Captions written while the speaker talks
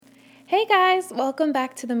Hey guys, welcome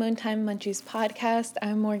back to the Moontime Munchies podcast.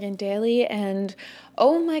 I'm Morgan Daly, and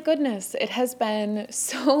oh my goodness, it has been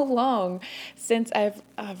so long since I've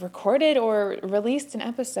recorded or released an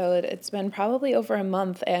episode. It's been probably over a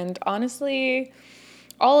month, and honestly,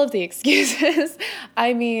 all of the excuses.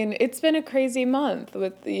 I mean, it's been a crazy month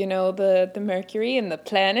with, the Mercury and the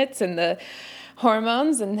planets and the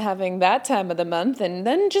hormones and having that time of the month and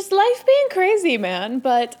then just life being crazy, man.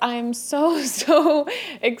 But I'm so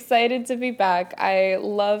excited to be back. I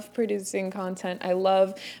love producing content. I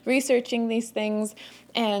love researching these things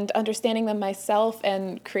and understanding them myself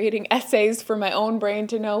and creating essays for my own brain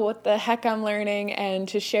to know what the heck I'm learning and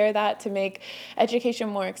to share that to make education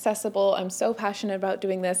more accessible. I'm so passionate about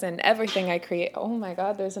doing this and everything I create. Oh my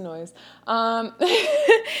God, there's a noise.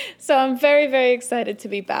 So I'm very excited to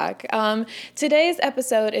be back. Today's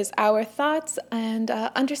episode is our thoughts and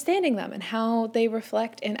understanding them and how they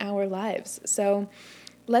reflect in our lives. So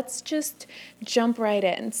let's just jump right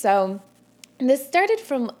in. So this started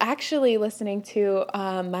from actually listening to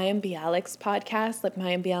Mayim Bialik's podcast, like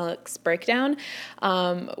Mayim Bialik's Breakdown,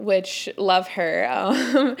 which love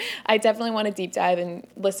her. I definitely want to deep dive and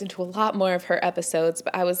listen to a lot more of her episodes,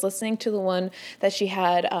 but I was listening to the one that she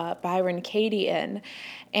had Byron Katie in,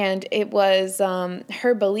 and it was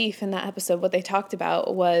her belief in that episode. What they talked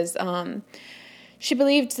about was she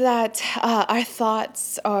believed that our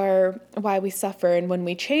thoughts are why we suffer, and when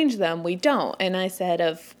we change them, we don't. And I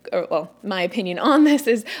said, my opinion on this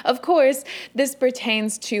is, of course, this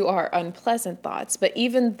pertains to our unpleasant thoughts, but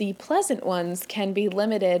even the pleasant ones can be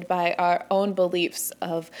limited by our own beliefs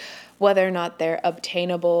of whether or not they're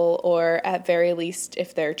obtainable, or at very least,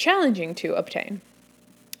 if they're challenging to obtain.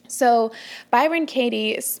 So Byron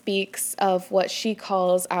Katie speaks of what she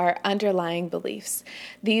calls our underlying beliefs.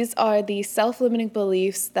 These are the self-limiting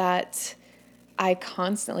beliefs that I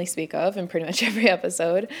constantly speak of in pretty much every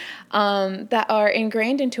episode, that are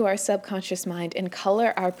ingrained into our subconscious mind and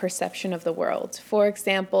color our perception of the world. For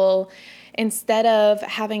example, instead of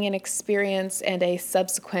having an experience and a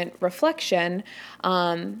subsequent reflection,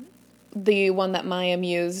 the one that Mayim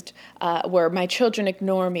used, where my children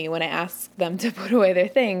ignore me when I ask them to put away their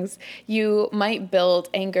things, you might build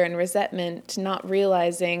anger and resentment, not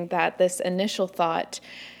realizing that this initial thought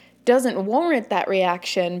doesn't warrant that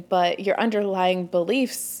reaction, but your underlying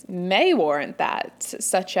beliefs may warrant that,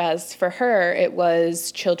 such as for her, it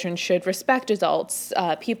was children should respect adults,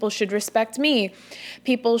 people should respect me,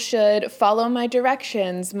 people should follow my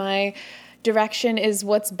directions, my direction is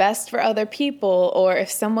what's best for other people, or if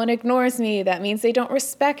someone ignores me, that means they don't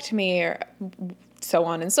respect me, or so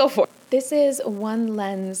on and so forth. This is one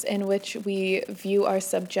lens in which we view our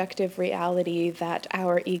subjective reality that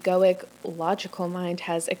our egoic, logical mind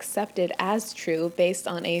has accepted as true based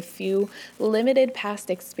on a few limited past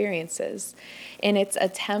experiences, in its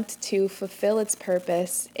attempt to fulfill its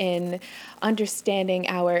purpose in understanding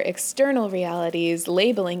our external realities,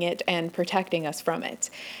 labeling it, and protecting us from it,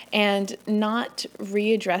 and not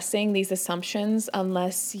readdressing these assumptions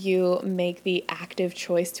unless you make the active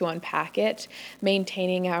choice to unpack it,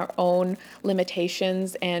 maintaining our own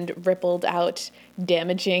limitations and rippled out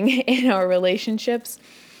damaging in our relationships.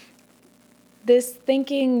 This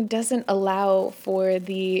thinking doesn't allow for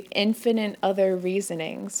the infinite other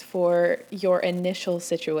reasonings for your initial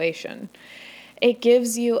situation. It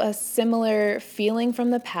gives you a similar feeling from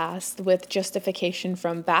the past with justification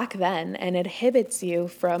from back then, and inhibits you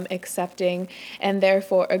from accepting and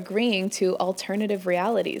therefore agreeing to alternative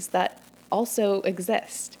realities that also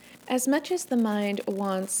exist. As much as the mind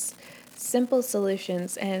wants simple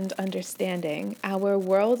solutions and understanding, our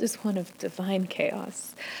world is one of divine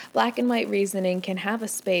chaos. Black and white reasoning can have a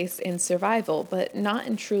space in survival, but not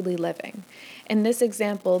in truly living. In this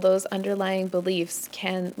example, those underlying beliefs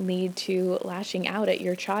can lead to lashing out at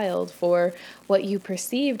your child for what you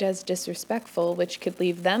perceived as disrespectful, which could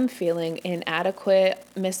leave them feeling inadequate,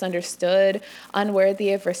 misunderstood,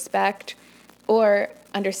 unworthy of respect, or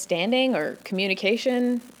understanding, or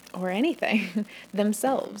communication, or anything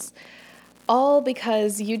themselves. All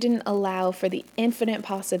because you didn't allow for the infinite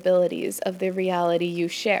possibilities of the reality you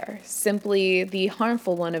share, simply the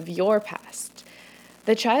harmful one of your past.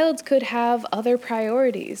 The child could have other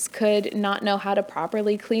priorities, could not know how to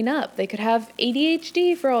properly clean up. They could have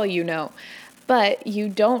ADHD for all you know. But you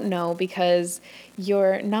don't know because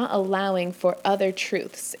you're not allowing for other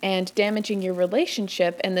truths and damaging your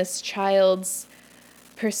relationship and this child's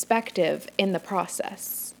perspective in the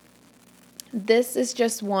process. This is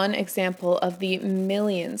just one example of the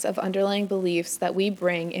millions of underlying beliefs that we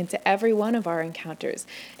bring into every one of our encounters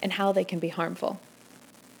and how they can be harmful.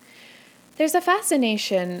 There's a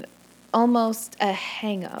fascination almost a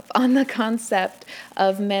hang up on the concept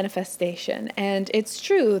of manifestation. And it's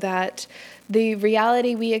true that the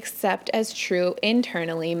reality we accept as true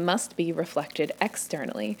internally must be reflected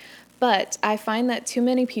externally. But I find that too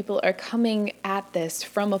many people are coming at this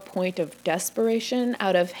from a point of desperation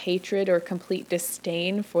out of hatred or complete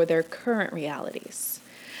disdain for their current realities.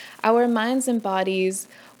 Our minds and bodies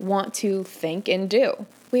want to think and do.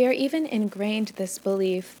 We are even ingrained this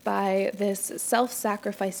belief by this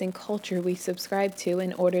self-sacrificing culture we subscribe to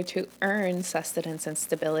in order to earn sustenance and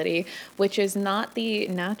stability, which is not the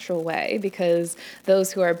natural way because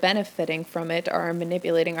those who are benefiting from it are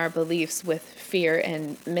manipulating our beliefs with fear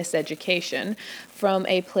and miseducation from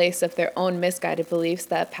a place of their own misguided beliefs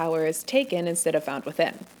that power is taken instead of found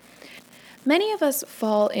within. Many of us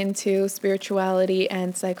fall into spirituality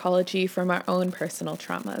and psychology from our own personal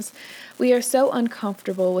traumas. We are so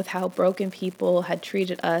uncomfortable with how broken people had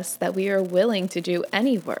treated us that we are willing to do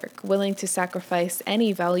any work, willing to sacrifice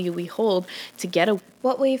any value we hold to get a.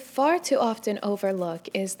 What we far too often overlook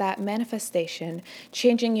is that manifestation,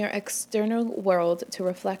 changing your external world to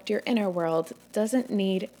reflect your inner world, doesn't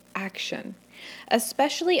need action.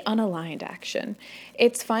 Especially unaligned action.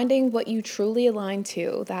 It's finding what you truly align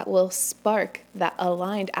to that will spark that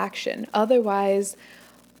aligned action. Otherwise,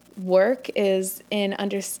 work is in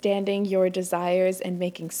understanding your desires and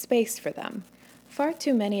making space for them. Far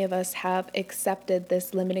too many of us have accepted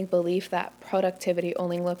this limiting belief that productivity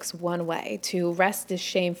only looks one way, to rest is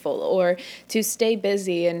shameful, or to stay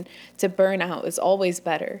busy and to burn out is always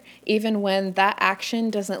better, even when that action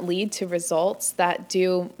doesn't lead to results that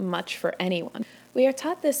do much for anyone. We are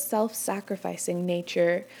taught this self-sacrificing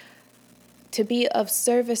nature to be of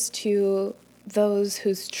service to those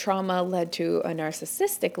whose trauma led to a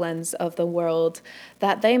narcissistic lens of the world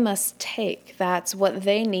that they must take, that's what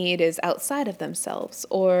they need is outside of themselves,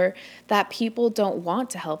 or that people don't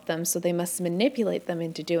want to help them, so they must manipulate them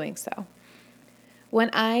into doing so.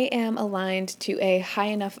 When I am aligned to a high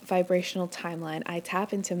enough vibrational timeline, I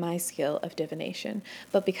tap into my skill of divination.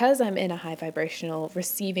 But because I'm in a high vibrational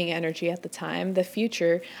receiving energy at the time, the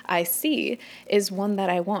future I see is one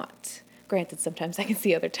that I want. Granted, sometimes I can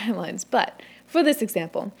see other timelines, but for this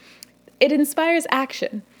example, it inspires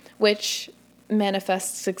action, which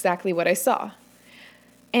manifests exactly what I saw.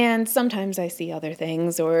 And sometimes I see other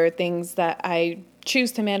things or things that I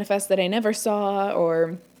choose to manifest that I never saw,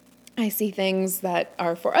 or I see things that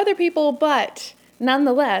are for other people, but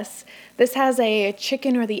nonetheless, this has a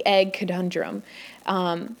chicken or the egg conundrum.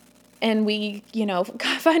 And we,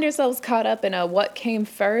 find ourselves caught up in a what came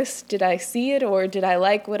first? Did I see it or did I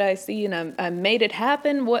like what I see and I made it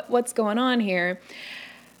happen? What's going on here?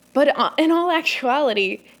 But in all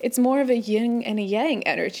actuality, it's more of a yin and a yang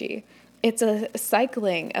energy. It's a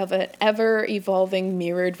cycling of an ever-evolving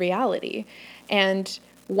mirrored reality, and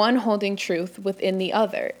one holding truth within the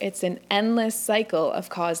other. It's an endless cycle of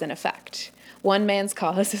cause and effect. One man's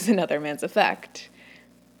cause is another man's effect.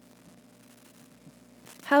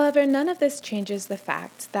 However, none of this changes the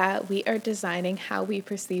fact that we are designing how we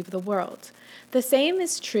perceive the world. The same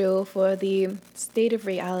is true for the state of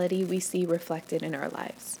reality we see reflected in our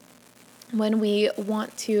lives. When we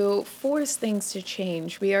want to force things to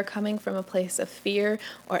change, we are coming from a place of fear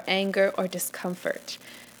or anger or discomfort.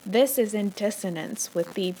 This is in dissonance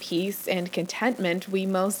with the peace and contentment we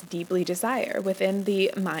most deeply desire within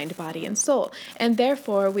the mind, body, and soul, and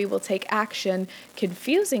therefore we will take action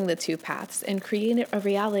confusing the two paths and create a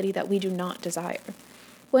reality that we do not desire.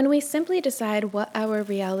 When we simply decide what our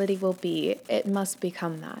reality will be, it must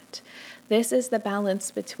become that. This is the balance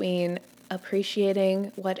between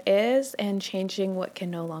appreciating what is and changing what can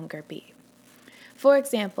no longer be. For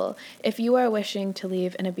example, if you are wishing to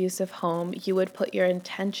leave an abusive home, you would put your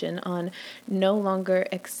intention on no longer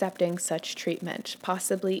accepting such treatment,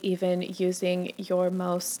 possibly even using your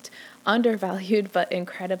most undervalued but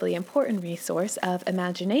incredibly important resource of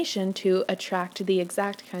imagination to attract the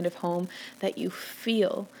exact kind of home that you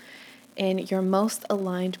feel in your most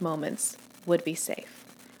aligned moments would be safe,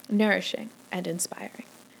 nourishing, and inspiring.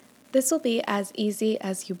 This will be as easy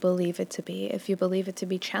as you believe it to be. If you believe it to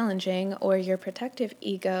be challenging, or your protective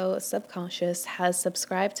ego subconscious has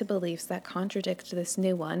subscribed to beliefs that contradict this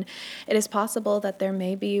new one, it is possible that there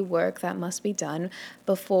may be work that must be done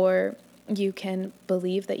before you can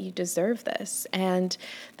believe that you deserve this, and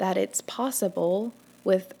that it's possible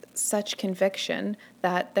with such conviction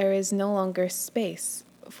that there is no longer space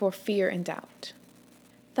for fear and doubt.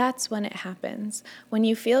 That's when it happens, when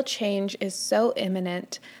you feel change is so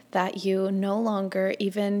imminent that you no longer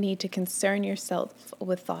even need to concern yourself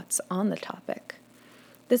with thoughts on the topic.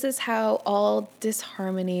 This is how all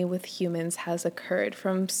disharmony with humans has occurred,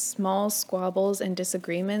 from small squabbles and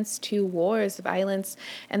disagreements to wars, violence,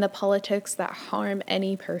 and the politics that harm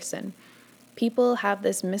any person. People have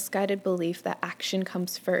this misguided belief that action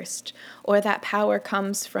comes first, or that power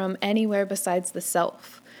comes from anywhere besides the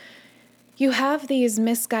self. You have these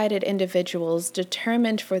misguided individuals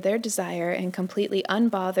determined for their desire and completely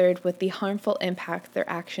unbothered with the harmful impact their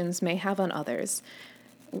actions may have on others.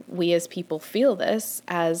 We as people feel this,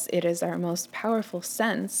 as it is our most powerful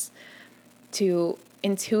sense to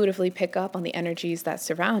intuitively pick up on the energies that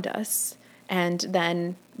surround us. And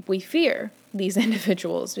then we fear these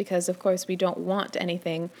individuals because, of course, we don't want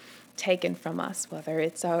anything taken from us, whether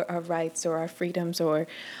it's our rights or our freedoms or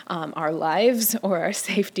our lives or our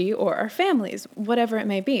safety or our families, whatever it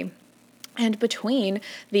may be. And between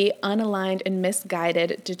the unaligned and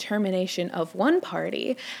misguided determination of one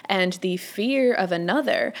party and the fear of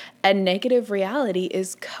another, a negative reality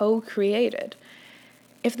is co-created.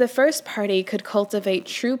 If the first party could cultivate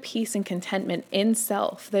true peace and contentment in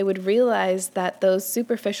self, they would realize that those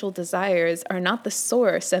superficial desires are not the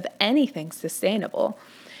source of anything sustainable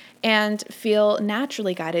and feel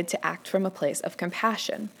naturally guided to act from a place of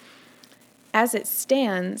compassion. As it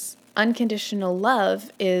stands, unconditional love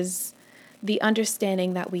is the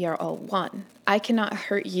understanding that we are all one. I cannot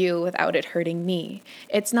hurt you without it hurting me.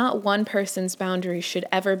 It's not one person's boundaries should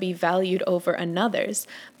ever be valued over another's,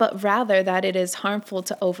 but rather that it is harmful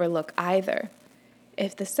to overlook either.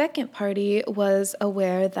 If the second party was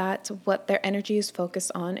aware that what their energy is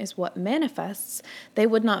focused on is what manifests, they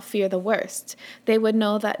would not fear the worst. They would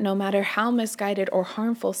know that no matter how misguided or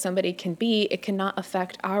harmful somebody can be, it cannot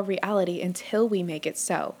affect our reality until we make it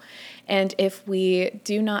so. And if we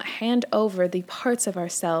do not hand over the parts of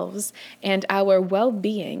ourselves and our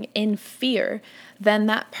well-being in fear, then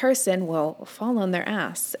that person will fall on their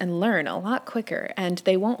ass and learn a lot quicker, and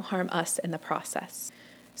they won't harm us in the process.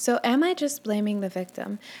 So am I just blaming the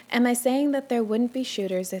victim? Am I saying that there wouldn't be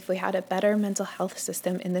shooters if we had a better mental health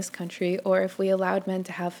system in this country or if we allowed men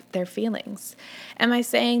to have their feelings? Am I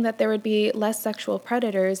saying that there would be less sexual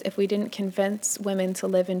predators if we didn't convince women to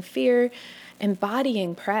live in fear,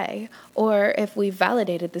 embodying prey, or if we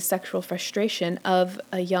validated the sexual frustration of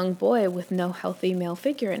a young boy with no healthy male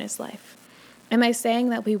figure in his life? Am I saying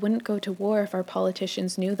that we wouldn't go to war if our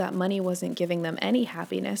politicians knew that money wasn't giving them any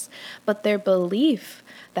happiness, but their belief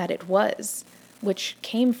that it was, which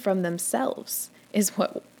came from themselves, is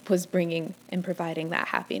what was bringing and providing that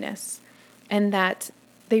happiness? And that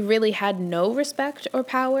they really had no respect or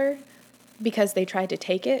power because they tried to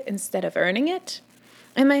take it instead of earning it?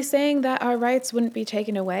 Am I saying that our rights wouldn't be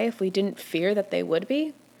taken away if we didn't fear that they would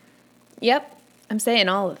be? Yep, I'm saying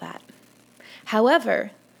all of that.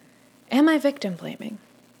 However, am I victim blaming?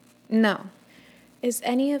 No. Is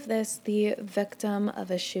any of this the victim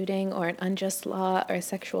of a shooting or an unjust law or a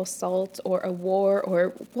sexual assault or a war or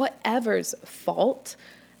whatever's fault?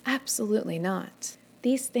 Absolutely not.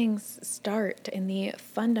 These things start in the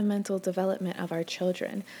fundamental development of our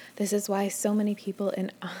children. This is why so many people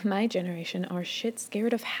in my generation are shit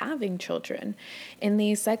scared of having children. In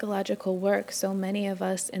the psychological work, so many of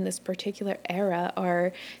us in this particular era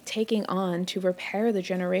are taking on to repair the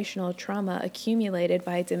generational trauma accumulated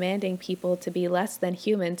by demanding people to be less than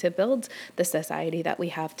human to build the society that we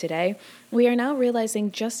have today. We are now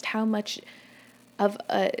realizing just how much of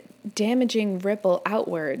a damaging ripple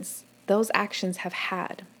outwards those actions have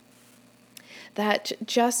had. That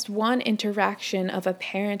just one interaction of a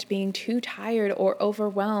parent being too tired or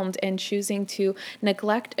overwhelmed and choosing to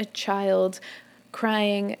neglect a child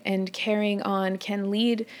crying and carrying on can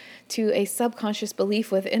lead to a subconscious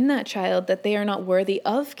belief within that child that they are not worthy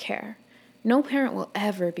of care. No parent will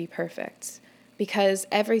ever be perfect, because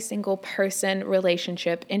every single person,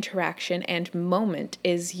 relationship, interaction, and moment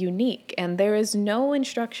is unique, and there is no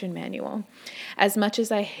instruction manual. As much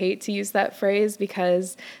as I hate to use that phrase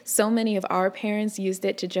because so many of our parents used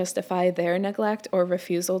it to justify their neglect or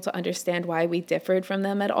refusal to understand why we differed from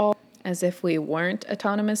them at all, as if we weren't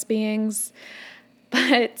autonomous beings,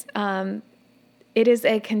 but it is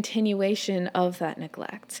a continuation of that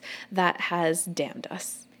neglect that has damned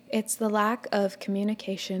us. It's the lack of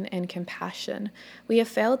communication and compassion. We have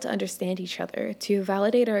failed to understand each other, to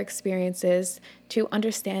validate our experiences, to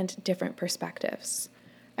understand different perspectives.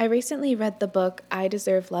 I recently read the book I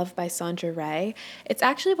Deserve Love by Sandra Ray. It's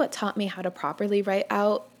actually what taught me how to properly write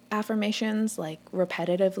out affirmations, like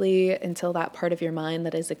repetitively until that part of your mind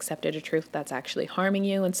that has accepted a truth that's actually harming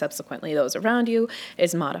you and subsequently those around you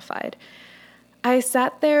is modified. I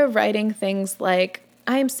sat there writing things like,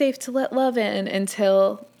 I am safe to let love in,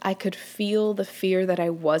 until I could feel the fear that I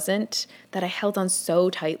wasn't, that I held on so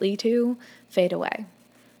tightly to, fade away.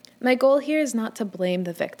 My goal here is not to blame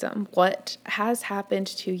the victim. What has happened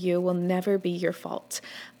to you will never be your fault.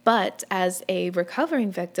 But as a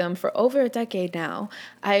recovering victim for over a decade now,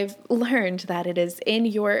 I've learned that it is in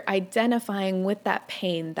your identifying with that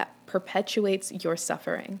pain that perpetuates your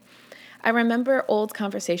suffering. I remember old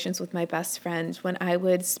conversations with my best friend when I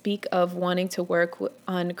would speak of wanting to work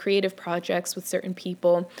on creative projects with certain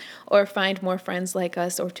people or find more friends like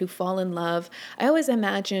us or to fall in love. I always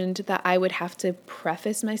imagined that I would have to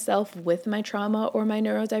preface myself with my trauma or my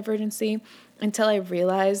neurodivergency until I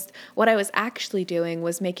realized what I was actually doing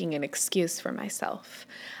was making an excuse for myself.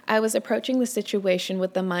 I was approaching the situation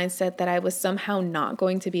with the mindset that I was somehow not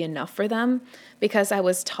going to be enough for them because I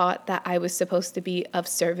was taught that I was supposed to be of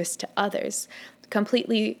service to others,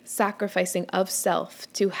 completely sacrificing of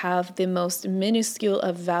self to have the most minuscule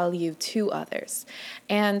of value to others.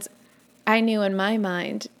 And I knew in my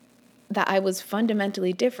mind that I was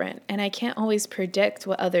fundamentally different, and I can't always predict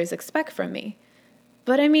what others expect from me.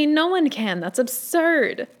 But I mean, no one can. That's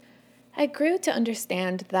absurd. I grew to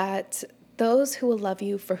understand that those who will love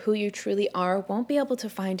you for who you truly are won't be able to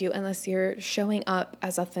find you unless you're showing up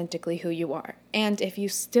as authentically who you are. And if you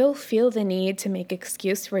still feel the need to make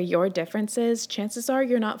excuse for your differences, chances are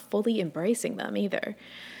you're not fully embracing them either.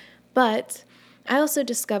 But I also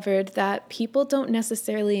discovered that people don't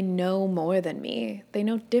necessarily know more than me. They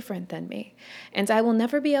know different than me. And I will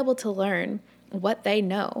never be able to learn what they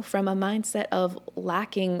know from a mindset of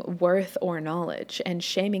lacking worth or knowledge and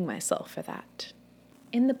shaming myself for that.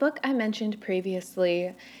 In the book I mentioned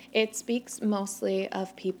previously, it speaks mostly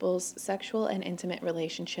of people's sexual and intimate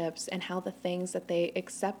relationships and how the things that they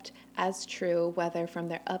accept as true, whether from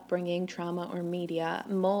their upbringing, trauma, or media,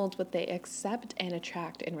 mold what they accept and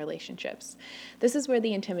attract in relationships. This is where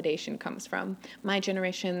the intimidation comes from, my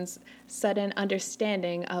generation's sudden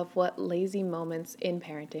understanding of what lazy moments in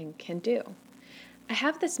parenting can do. I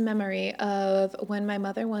have this memory of when my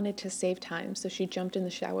mother wanted to save time, so she jumped in the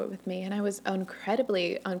shower with me, and I was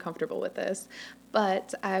incredibly uncomfortable with this,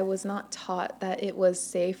 but I was not taught that it was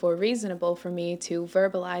safe or reasonable for me to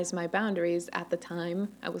verbalize my boundaries at the time.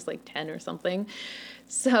 I was like 10 or something.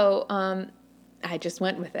 So, I just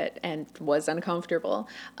went with it and was uncomfortable.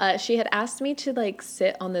 She had asked me to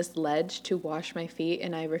sit on this ledge to wash my feet,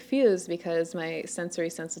 and I refused because my sensory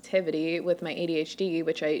sensitivity with my ADHD,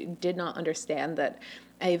 which I did not understand that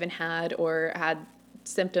I even had or had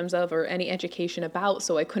symptoms of or any education about,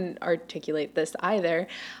 so I couldn't articulate this either.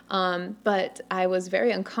 But I was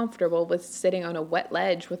very uncomfortable with sitting on a wet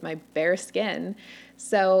ledge with my bare skin.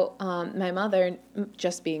 So my mother,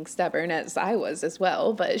 just being stubborn as I was as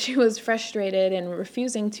well, but she was frustrated and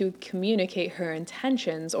refusing to communicate her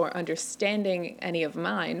intentions or understanding any of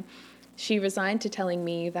mine. She resigned to telling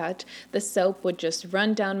me that the soap would just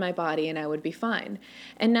run down my body and I would be fine.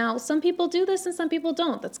 And now some people do this and some people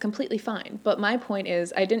don't. That's completely fine. But my point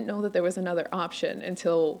is, I didn't know that there was another option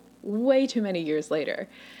until way too many years later.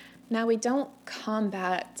 Now, we don't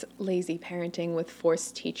combat lazy parenting with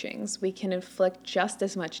forced teachings. We can inflict just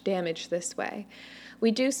as much damage this way.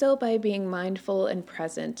 We do so by being mindful and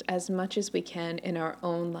present as much as we can in our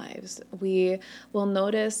own lives. We will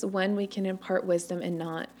notice when we can impart wisdom and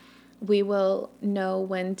not. We will know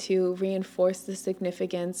when to reinforce the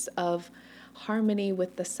significance of harmony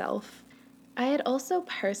with the self. I had also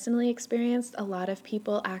personally experienced a lot of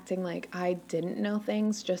people acting like I didn't know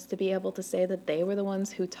things just to be able to say that they were the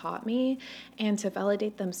ones who taught me and to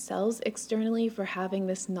validate themselves externally for having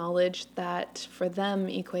this knowledge that for them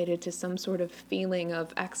equated to some sort of feeling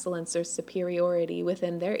of excellence or superiority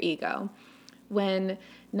within their ego, when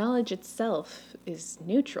knowledge itself is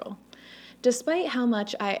neutral. Despite how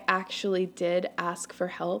much I actually did ask for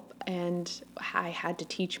help and I had to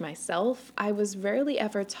teach myself, I was rarely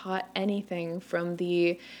ever taught anything from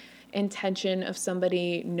the intention of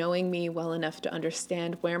somebody knowing me well enough to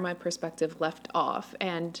understand where my perspective left off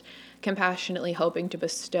and compassionately hoping to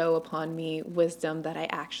bestow upon me wisdom that I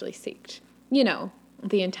actually seeked. You know,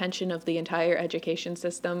 the intention of the entire education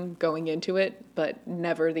system going into it, but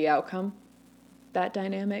never the outcome. That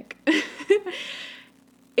dynamic.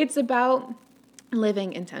 It's about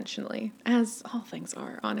living intentionally, as all things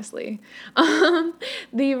are, honestly.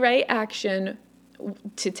 The right action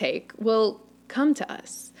to take will come to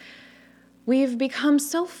us. We've become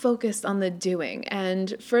so focused on the doing,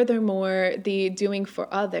 and furthermore, the doing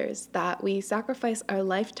for others, that we sacrifice our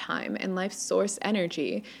lifetime and life source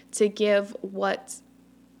energy to give what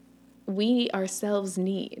we ourselves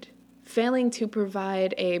need, failing to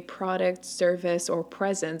provide a product, service, or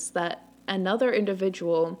presence that another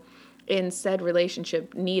individual in said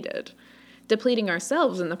relationship needed, depleting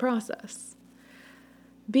ourselves in the process.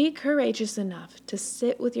 Be courageous enough to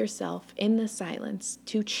sit with yourself in the silence,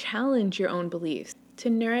 to challenge your own beliefs, to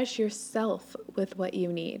nourish yourself with what you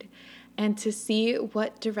need, and to see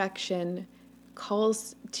what direction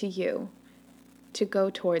calls to you to go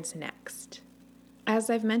towards next. As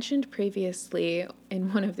I've mentioned previously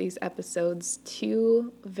in one of these episodes,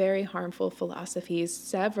 two very harmful philosophies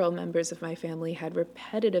several members of my family had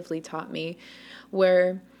repetitively taught me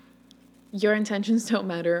were your intentions don't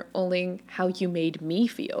matter, only how you made me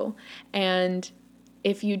feel. And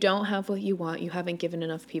if you don't have what you want, you haven't given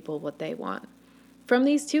enough people what they want. From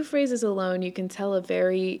these two phrases alone, you can tell a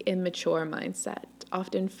very immature mindset,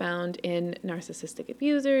 often found in narcissistic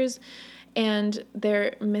abusers, and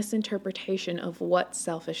their misinterpretation of what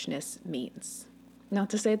selfishness means. Not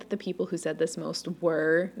to say that the people who said this most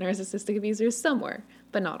were narcissistic abusers, some were,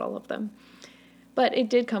 but not all of them. But it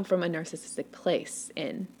did come from a narcissistic place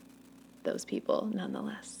in those people,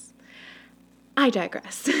 nonetheless. I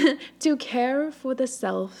digress. To care for the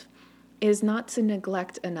self is not to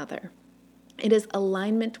neglect another. It is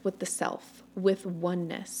alignment with the self, with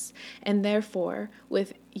oneness, and therefore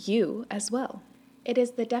with you as well. It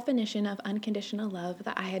is the definition of unconditional love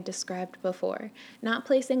that I had described before, not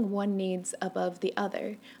placing one needs above the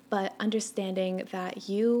other, but understanding that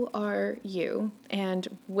you are you, and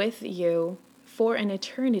with you for an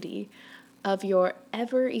eternity of your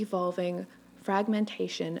ever-evolving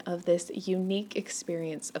fragmentation of this unique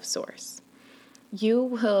experience of Source. You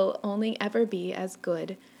will only ever be as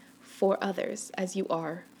good for others as you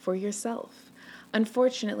are for yourself.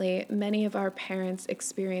 Unfortunately, many of our parents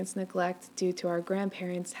experience neglect due to our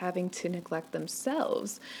grandparents having to neglect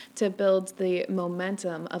themselves to build the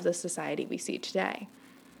momentum of the society we see today.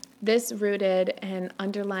 This rooted an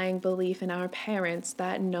underlying belief in our parents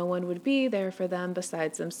that no one would be there for them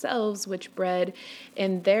besides themselves, which bred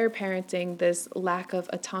in their parenting this lack of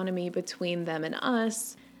autonomy between them and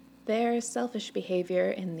us, their selfish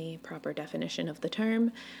behavior in the proper definition of the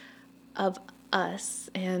term, of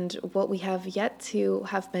us and what we have yet to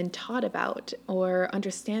have been taught about or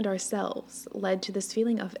understand ourselves led to this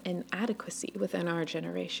feeling of inadequacy within our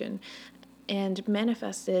generation and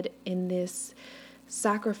manifested in this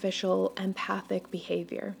sacrificial, empathic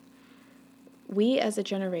behavior. We as a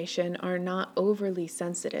generation are not overly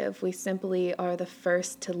sensitive. We simply are the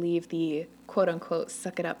first to leave the quote-unquote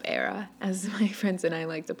suck-it-up era, as my friends and I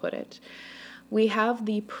like to put it. We have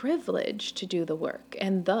the privilege to do the work,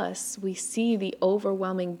 and thus we see the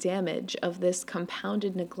overwhelming damage of this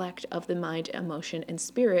compounded neglect of the mind, emotion, and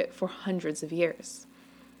spirit for hundreds of years.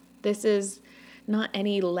 This is not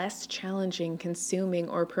any less challenging, consuming,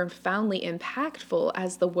 or profoundly impactful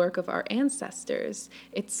as the work of our ancestors.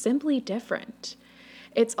 It's simply different.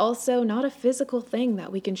 It's also not a physical thing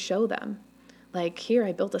that we can show them. Like, here,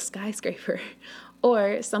 I built a skyscraper.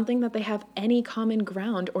 Or something that they have any common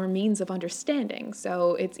ground or means of understanding.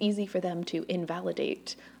 So it's easy for them to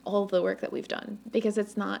invalidate all the work that we've done because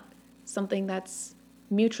it's not something that's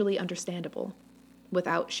mutually understandable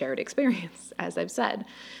without shared experience, as I've said.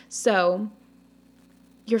 So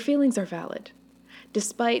your feelings are valid,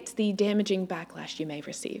 despite the damaging backlash you may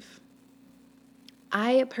receive.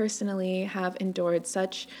 I personally have endured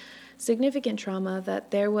such significant trauma that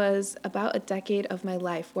there was about a decade of my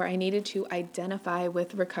life where I needed to identify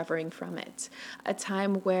with recovering from it, a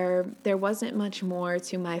time where there wasn't much more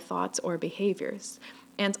to my thoughts or behaviors.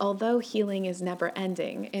 And although healing is never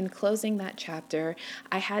ending, in closing that chapter,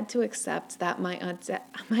 I had to accept that my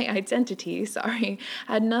identity,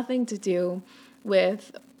 had nothing to do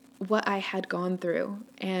with what I had gone through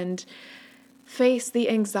and face the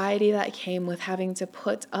anxiety that came with having to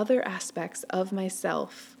put other aspects of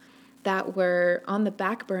myself that were on the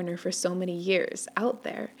back burner for so many years out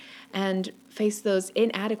there and face those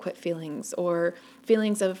inadequate feelings or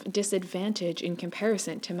feelings of disadvantage in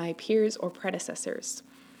comparison to my peers or predecessors.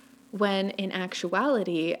 When in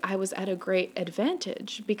actuality, I was at a great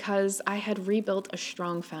advantage because I had rebuilt a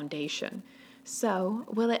strong foundation. So,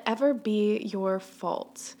 will it ever be your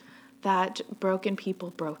fault that broken people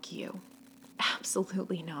broke you?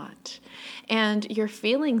 Absolutely not. And your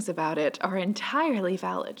feelings about it are entirely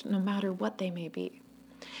valid, no matter what they may be.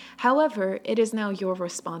 However, it is now your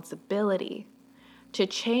responsibility to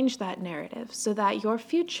change that narrative so that your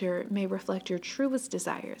future may reflect your truest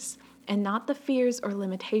desires and not the fears or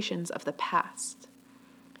limitations of the past.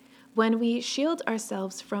 When we shield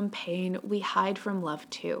ourselves from pain, we hide from love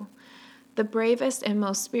too. The bravest and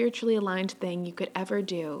most spiritually aligned thing you could ever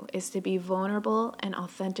do is to be vulnerable and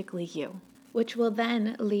authentically you, which will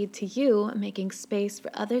then lead to you making space for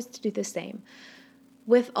others to do the same,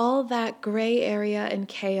 with all that gray area and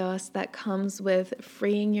chaos that comes with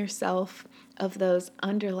freeing yourself of those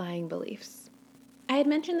underlying beliefs. I had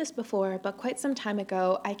mentioned this before, but quite some time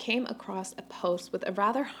ago, I came across a post with a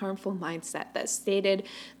rather harmful mindset that stated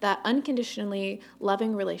that unconditionally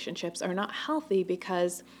loving relationships are not healthy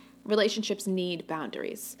because relationships need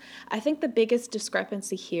boundaries. I think the biggest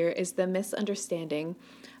discrepancy here is the misunderstanding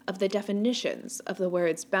of the definitions of the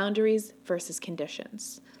words boundaries versus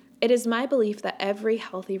conditions. It is my belief that every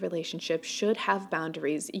healthy relationship should have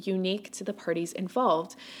boundaries unique to the parties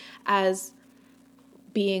involved, as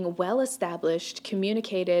being well established,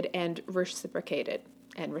 communicated, and reciprocated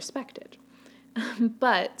and respected.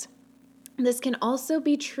 But this can also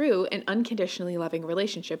be true in unconditionally loving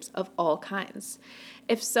relationships of all kinds.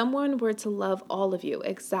 If someone were to love all of you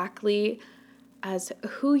exactly as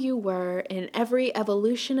who you were in every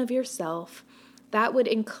evolution of yourself, that would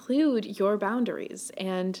include your boundaries,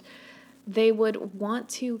 and they would want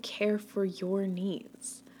to care for your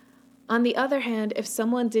needs. On the other hand, if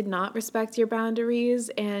someone did not respect your boundaries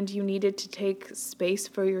and you needed to take space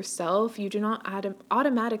for yourself, you do not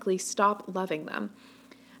automatically stop loving them.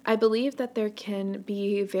 I believe that there can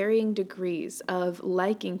be varying degrees of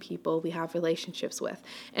liking people we have relationships with,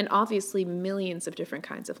 and obviously millions of different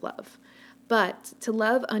kinds of love. But to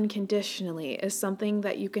love unconditionally is something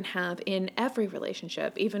that you can have in every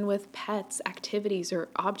relationship, even with pets, activities, or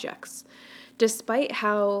objects. Despite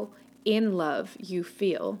how in love you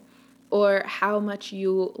feel, or how much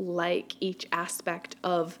you like each aspect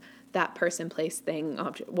of that person, place, thing,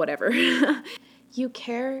 object, whatever. You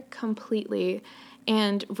care completely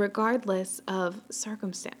and regardless of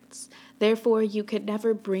circumstance. Therefore, you could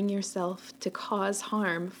never bring yourself to cause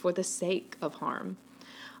harm for the sake of harm.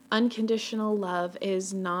 Unconditional love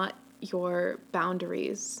is not your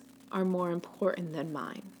boundaries are more important than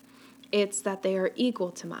mine. It's that they are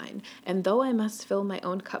equal to mine, and though I must fill my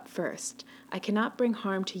own cup first, I cannot bring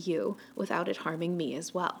harm to you without it harming me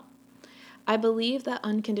as well. I believe that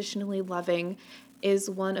unconditionally loving is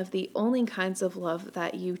one of the only kinds of love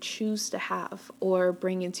that you choose to have or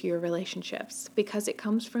bring into your relationships because it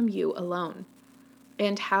comes from you alone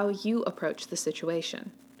and how you approach the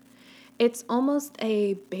situation. It's almost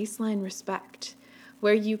a baseline respect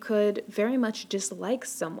where you could very much dislike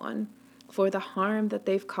someone for the harm that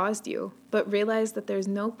they've caused you, but realize that there's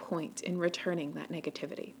no point in returning that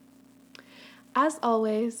negativity. As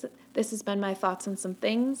always, this has been my thoughts on some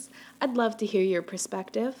things. I'd love to hear your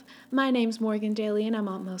perspective. My name's Morgan Daly, and I'm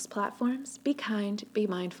on most platforms. Be kind, be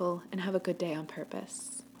mindful, and have a good day on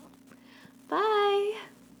purpose. Bye!